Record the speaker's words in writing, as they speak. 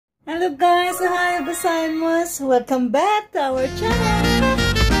Hello guys, hi, gozaimasu. Welcome back to our channel.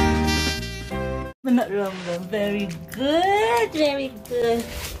 Very good, very good.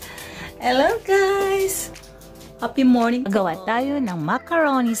 Hello guys. Happy morning. Gawa tayo ng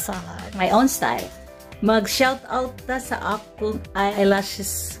macaroni salad. My own style. Mag-shout out ta sa akong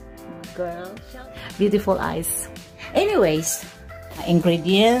eyelashes girl. Beautiful eyes. Anyways,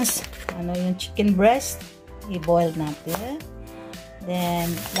 ingredients. Ano yung chicken breast. I-boil natin. Then,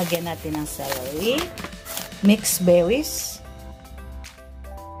 lagyan natin ng celery. Mixed berries.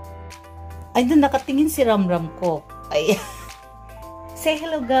 Ay, doon nakatingin si Ramram ko. Ay. Say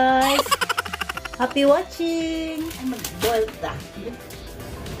hello, guys. Happy watching. I'm mag-boil that.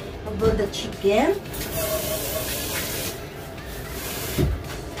 I'll boil the chicken.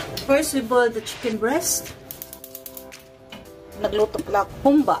 First, we boil the chicken breast. Nagluto lang.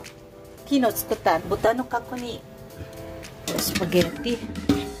 Humba. Kinots ko tan. Butano kako ni spaghetti.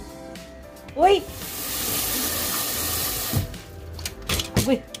 Uy!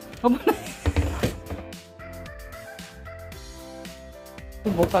 Uy!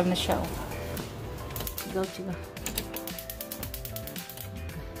 Bukal na siya. Sigaw, sigaw.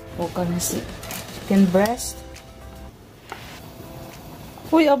 Bukal na si chicken breast.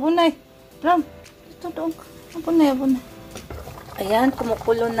 Uy, abunay. Ram, ito doon. Abunay, abunay. Ayan,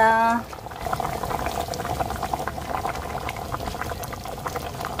 kumukulo na.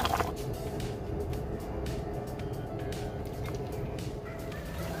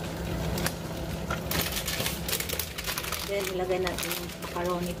 Then, ilagay natin yung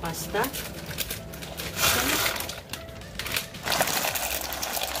macaroni pasta.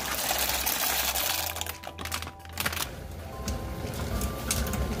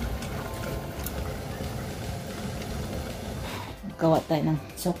 Gawa tayo ng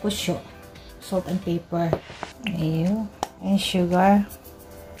sokusyo. Salt and pepper. Ayun. And sugar.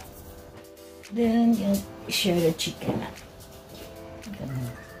 Then, you share the chicken.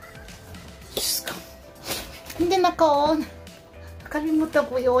 Ganun. Diyos ko. Hindi naka-on. Nakalimutan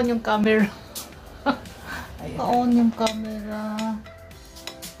ko i-on yung camera. Pa-on yung camera.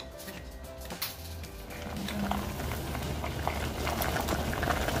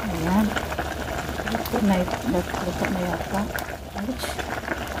 Ayan. Luto na yata. Ouch.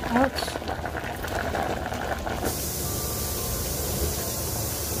 Ouch.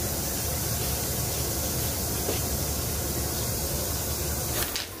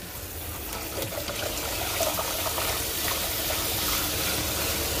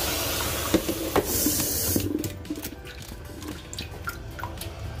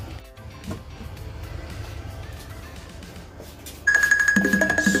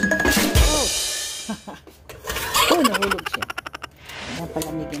 Nahulog siya.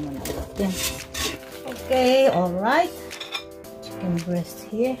 Palamigin mo na natin. Okay, alright. Chicken breast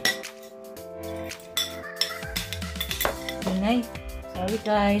here. Ingay. Sorry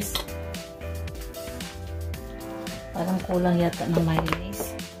guys. Parang kulang yata ng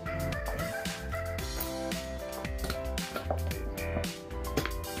mayonnaise.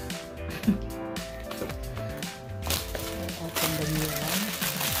 Open the new one.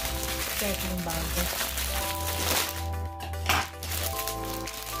 Start yung bago.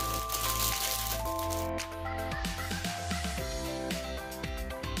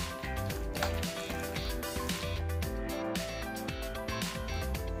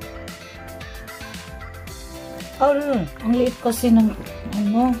 Ang liit kasi ng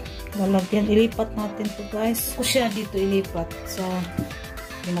lalagyan. Ilipat natin to guys. O siya dito ilipat sa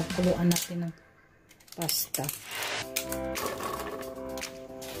pinagkuluan natin ng pasta.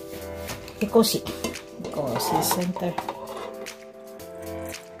 Ikosi center.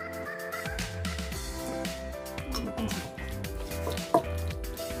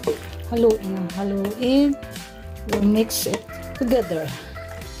 Haluin. We'll mix it together.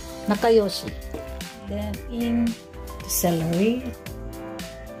 Nakayoshi. Then in the celery,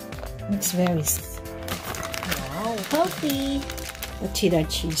 mixed berries. Wow, healthy. The cheddar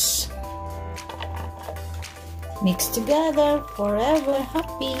cheese. Mix together, forever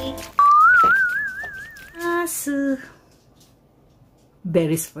happy.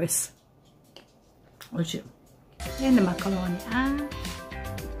 Berries first. Also, and the macaroni.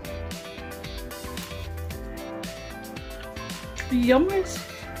 Yummy.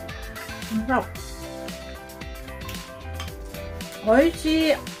 Wow. おい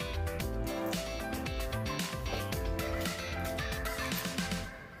しい。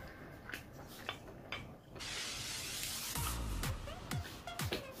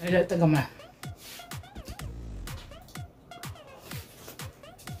Ito gamay.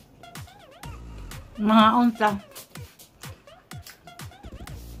 Mga unta.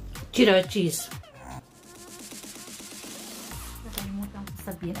 cheddar cheese. Nakalimutan ko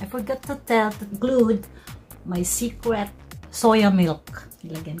sabihin. I forgot to include my secret soya milk.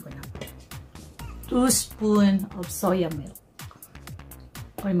 Nilagyan ko na. 2 spoons of soya milk.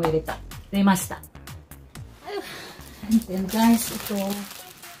 Kung mo irita. Rimasta. And then guys, ito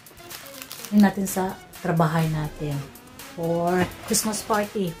yun natin sa trabahay natin for Christmas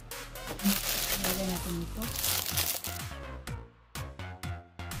party. Lagyan natin ito.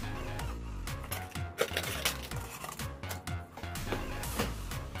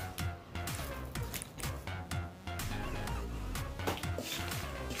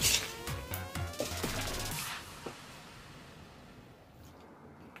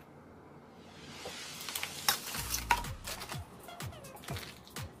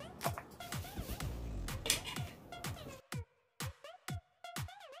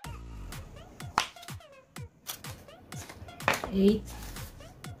 Eight,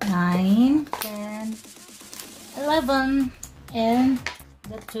 9, 10, 11, and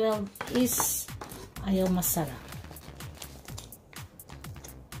the 12 is ayaw masarap.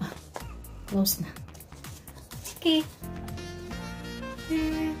 Close na. Okay.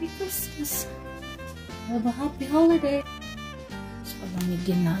 Merry Christmas. Have a happy holiday. So,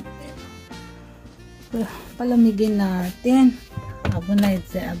 palamigin natin. Palamigin natin.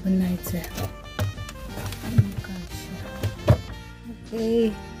 Abunaytse, abunaytse.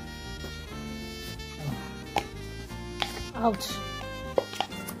 Okay. Ouch.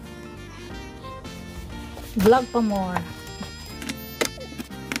 Vlog pa more.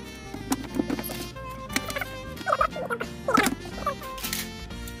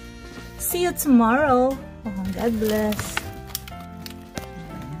 See you tomorrow. Oh, God bless.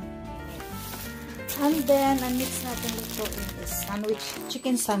 And then, mix natin ito in the sandwich,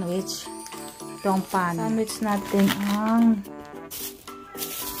 chicken sandwich. Itong pan. Sandwich natin ang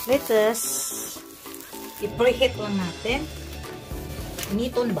lettuce. I-preheat lang natin.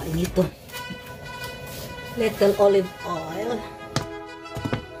 Initon ba? Initon. Little olive oil.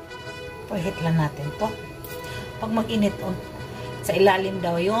 Preheat lang natin to. Pag mag-init, sa ilalim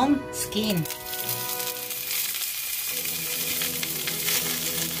daw yung skin.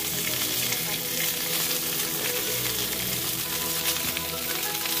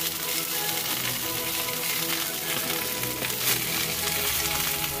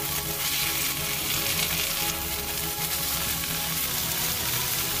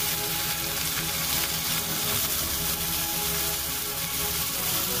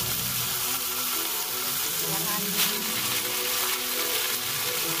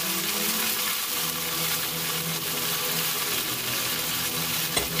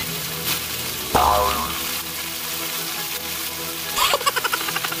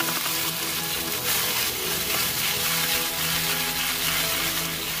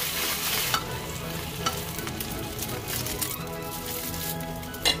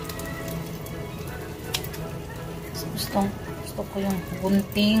 Gusto ko yung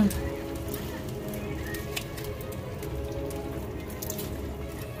gunting.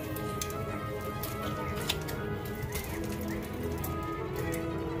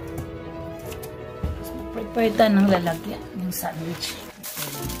 Prepare tayo ng lalagyan yung sandwich.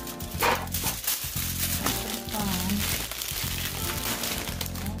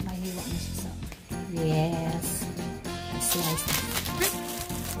 Mahiwa na siya sa... Yes. Slice na.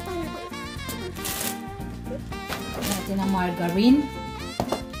 Natin ang margarine.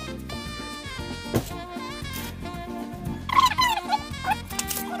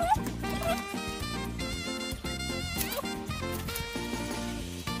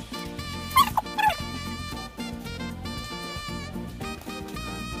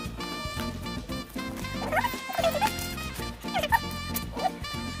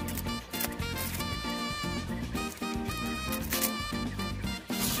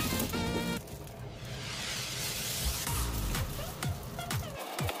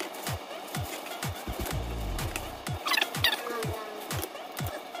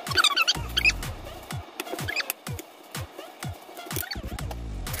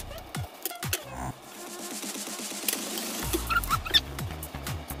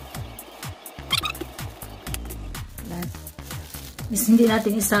 Is hindi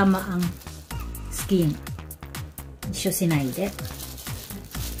natin isama ang skin. Hindi siya sinayde.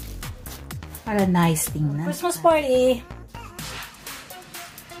 Para nice tingnan. Christmas party!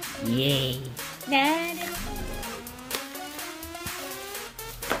 Yay!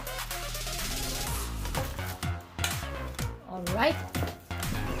 Alright.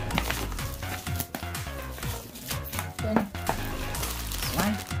 Then, this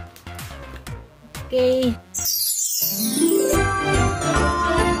one. Okay.